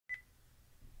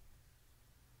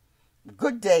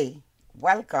Good day.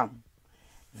 Welcome.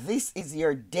 This is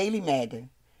your Daily Med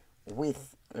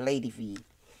with Lady V.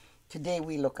 Today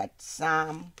we look at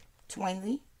Psalm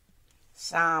 20.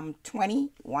 Psalm 20,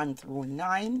 1 through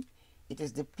 9. It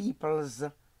is the people's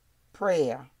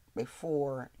prayer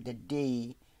before the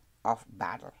day of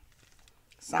battle.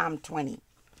 Psalm 20.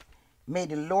 May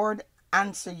the Lord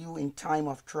answer you in time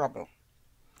of trouble.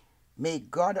 May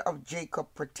God of Jacob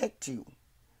protect you.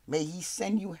 May he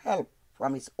send you help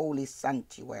from his holy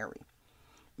sanctuary.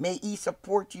 May he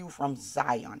support you from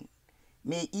Zion.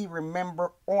 May he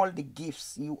remember all the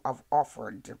gifts you have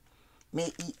offered.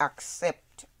 May he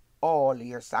accept all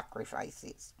your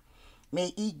sacrifices.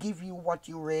 May he give you what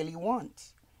you really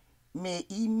want. May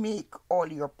he make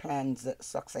all your plans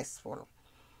successful.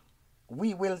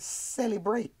 We will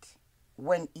celebrate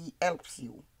when he helps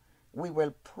you. We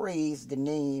will praise the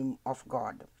name of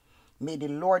God. May the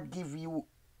Lord give you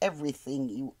everything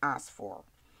you ask for.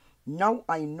 Now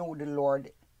I know the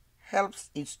Lord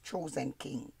helps his chosen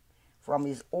king. From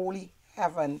his holy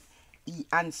heaven he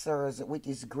answers with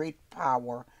his great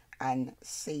power and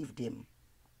saved him.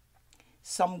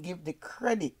 Some give the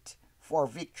credit for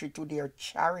victory to their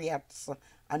chariots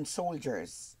and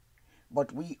soldiers,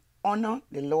 but we honor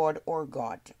the Lord our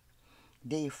God.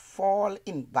 They fall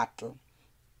in battle,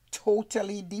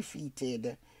 totally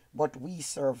defeated, but we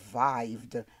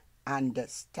survived and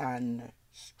stand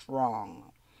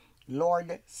strong.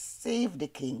 Lord, save the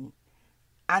king.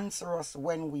 Answer us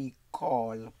when we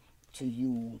call to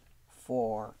you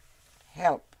for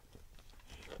help.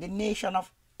 The nation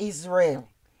of Israel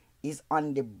is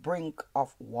on the brink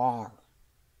of war.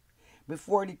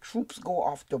 Before the troops go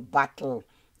off to battle,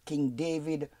 King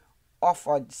David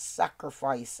offered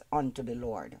sacrifice unto the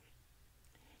Lord.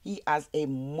 He has a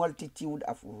multitude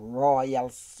of royal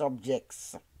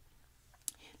subjects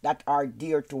that are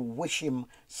there to wish him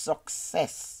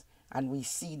success. And we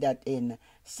see that in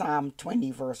Psalm 20,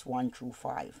 verse 1 through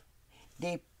 5.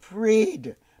 They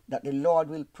prayed that the Lord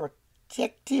will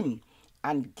protect him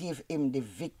and give him the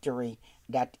victory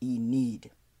that he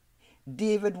need.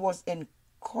 David was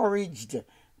encouraged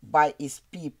by his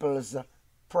people's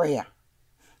prayer.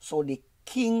 So the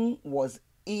king was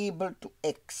able to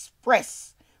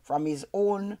express from his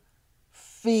own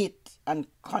faith and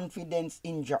confidence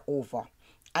in Jehovah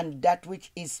and that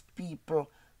which his people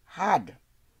had.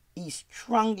 He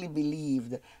strongly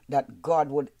believed that God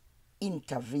would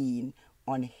intervene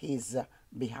on his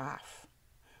behalf.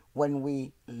 When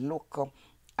we look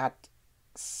at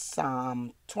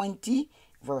Psalm 20,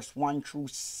 verse 1 through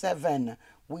 7,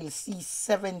 we'll see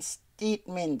 7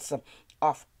 statements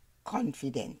of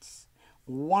confidence.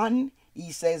 1,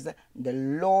 he says, the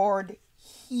Lord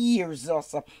hears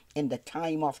us in the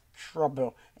time of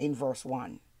trouble, in verse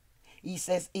 1. He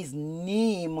says his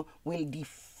name will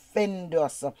defend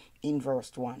us in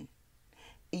verse 1.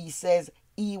 He says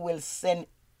he will send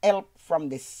help from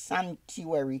the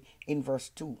sanctuary in verse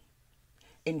 2.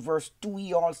 In verse 2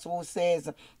 he also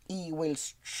says he will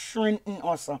strengthen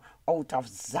us out of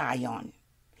Zion.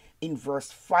 In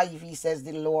verse 5 he says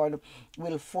the Lord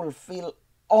will fulfill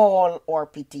all our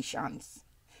petitions.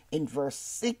 In verse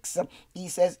 6 he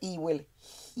says he will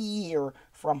hear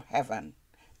from heaven.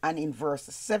 And in verse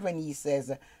 7 he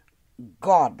says,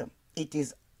 God, it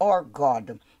is our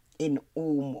God in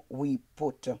whom we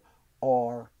put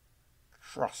our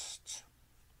trust.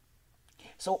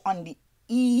 So on the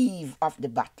eve of the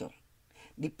battle,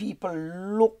 the people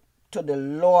looked to the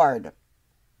Lord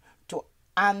to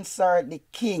answer the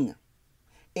king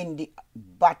in the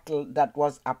battle that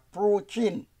was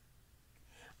approaching.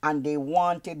 And they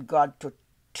wanted God to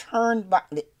turn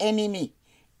back the enemy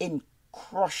in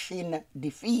crushing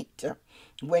defeat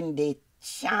when they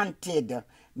chanted,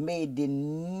 may the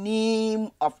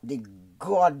name of the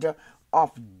God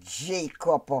of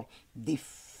Jacob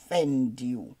defend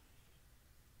you.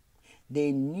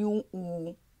 They knew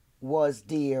who was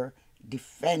their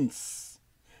defense.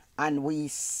 And we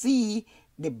see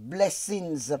the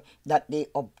blessings that they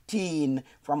obtain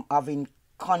from having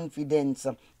confidence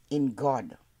in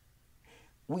God.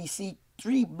 We see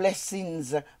 3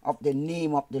 blessings of the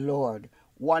name of the Lord.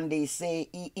 1, they say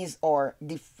he is our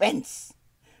defense.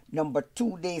 Number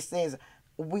 2, they says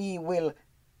we will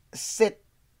set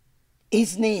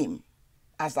his name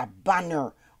as a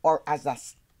banner or as a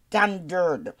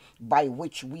standard by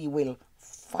which we will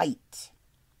fight.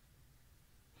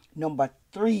 Number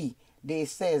 3, they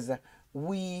says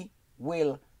we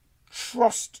will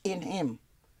trust in him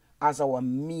as our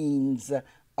means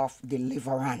of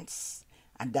deliverance.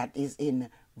 And that is in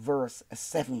verse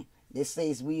 7. It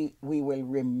says we will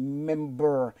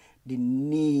remember the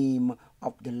name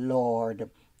of the Lord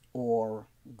our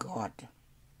God.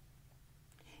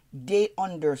 They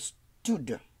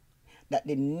understood that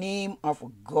the name of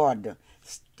God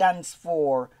stands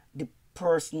for the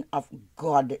person of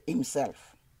God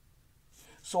himself.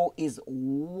 So his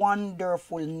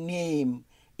wonderful name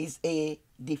is a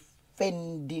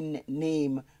defending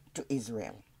name to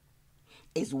Israel.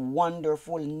 His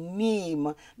wonderful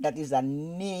name, that is a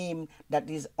name that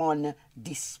is on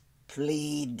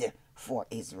displayed for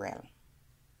Israel.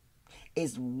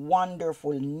 His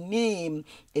wonderful name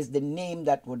is the name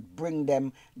that would bring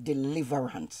them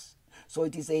deliverance. So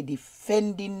it is a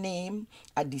defending name,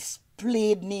 a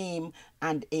displayed name,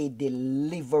 and a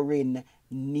delivering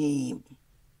name.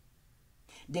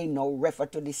 They now refer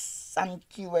to the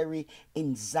sanctuary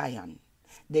in Zion.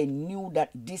 They knew that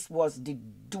this was the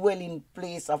dwelling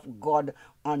place of God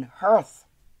on earth.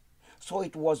 So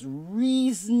it was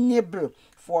reasonable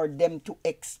for them to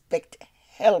expect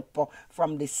help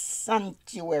from the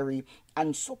sanctuary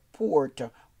and support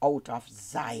out of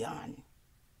Zion.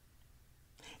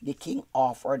 The king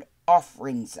offered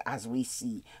offerings, as we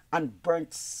see, and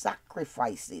burnt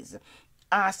sacrifices,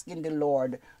 asking the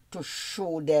Lord to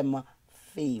show them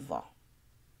favor.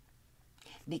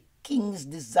 The king's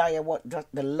desire was that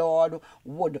the Lord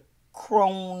would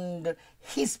crown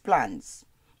his plans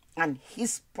and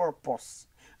his purpose,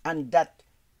 and that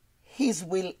his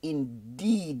will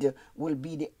indeed will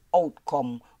be the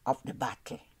outcome of the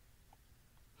battle.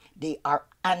 They are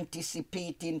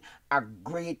anticipating a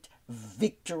great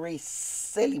victory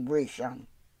celebration.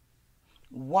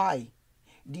 Why?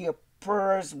 Their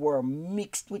prayers were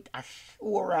mixed with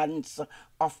assurance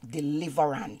of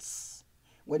deliverance.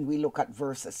 When we look at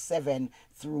verses 7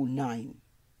 through 9,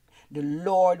 the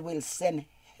Lord will send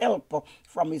help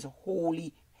from his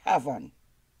holy heaven.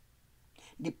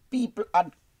 The people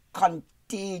had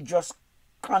contagious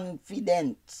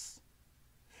confidence,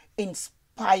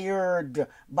 inspired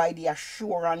by the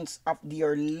assurance of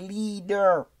their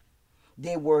leader.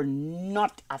 They were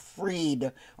not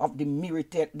afraid of the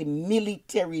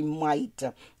military might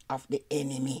of the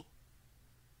enemy.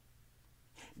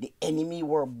 The enemy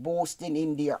were boasting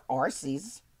in their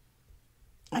horses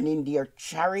and in their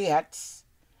chariots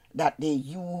that they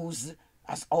use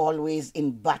as always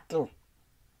in battle.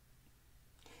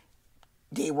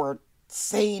 They were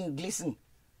saying, listen,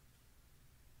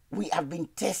 we have been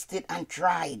tested and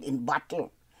tried in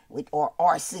battle with our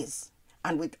horses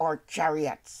and with our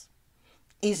chariots.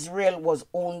 Israel was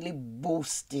only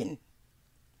boasting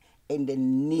in the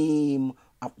name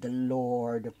of the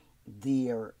Lord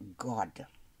their God.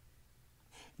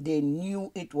 They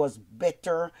knew it was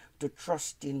better to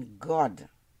trust in God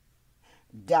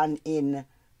than in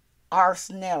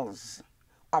arsenals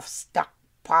of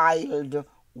stockpiled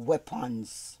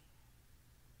weapons.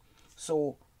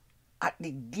 So, at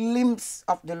the glimpse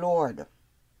of the Lord,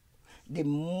 the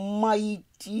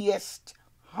mightiest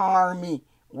army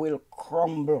will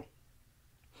crumble.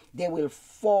 They will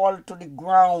fall to the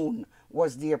ground,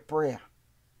 was their prayer.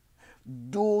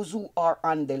 Those who are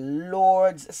on the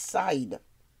Lord's side,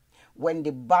 when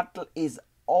the battle is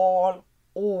all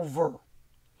over,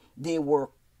 they were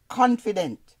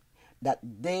confident that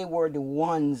they were the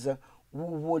ones who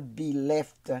would be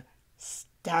left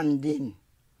standing.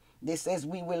 They says,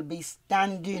 we will be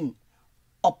standing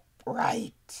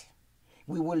upright.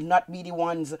 We will not be the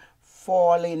ones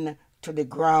falling to the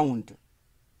ground.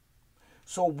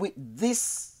 So with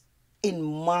this in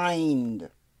mind,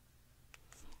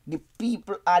 the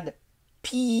people had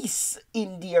peace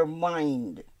in their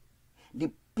mind.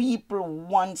 The people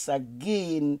once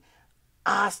again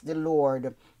asked the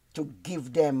Lord to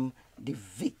give them the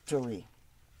victory.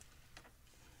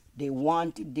 They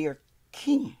wanted their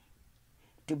king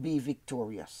to be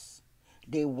victorious.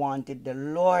 They wanted the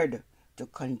Lord to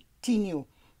continue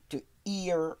to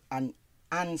hear and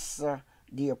answer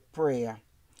their prayer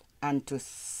and to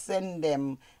send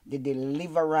them the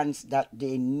deliverance that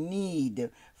they need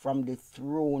from the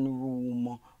throne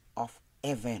room of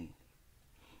heaven.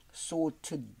 So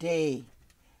today,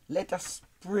 let us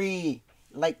pray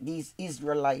like these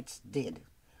Israelites did.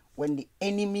 When the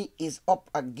enemy is up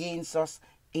against us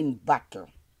in battle,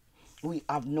 we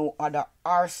have no other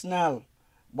arsenal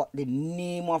but the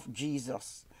name of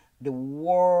Jesus, the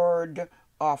word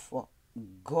of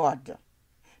God,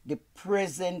 the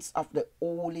presence of the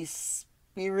Holy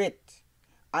Spirit,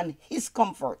 and his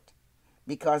comfort.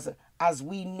 Because as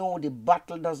we know, the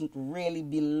battle doesn't really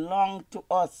belong to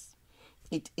us.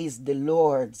 It is the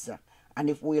Lord's. And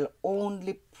if we'll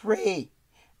only pray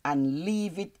and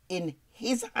leave it in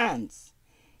his hands,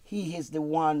 he is the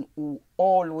one who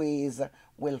always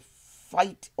will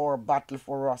fight our battle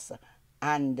for us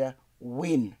and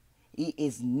win. He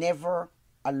is never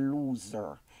a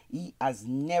loser. He has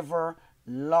never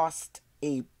lost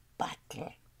a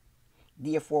battle.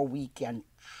 Therefore, we can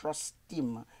trust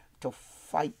him to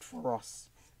fight for us.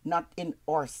 Not in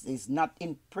horses, not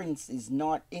in princes,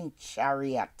 not in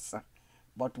chariots,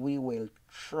 but we will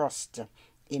trust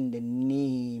in the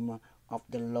name of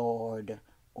the Lord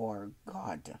our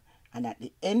God. And at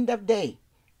the end of the day,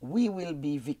 we will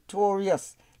be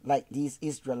victorious like these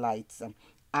Israelites,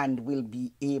 and will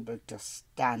be able to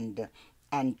stand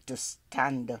and to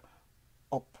stand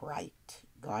upright.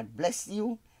 God bless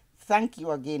you. Thank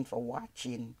you again for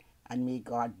watching, and may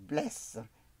God bless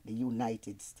the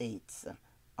United States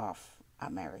of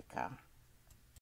America.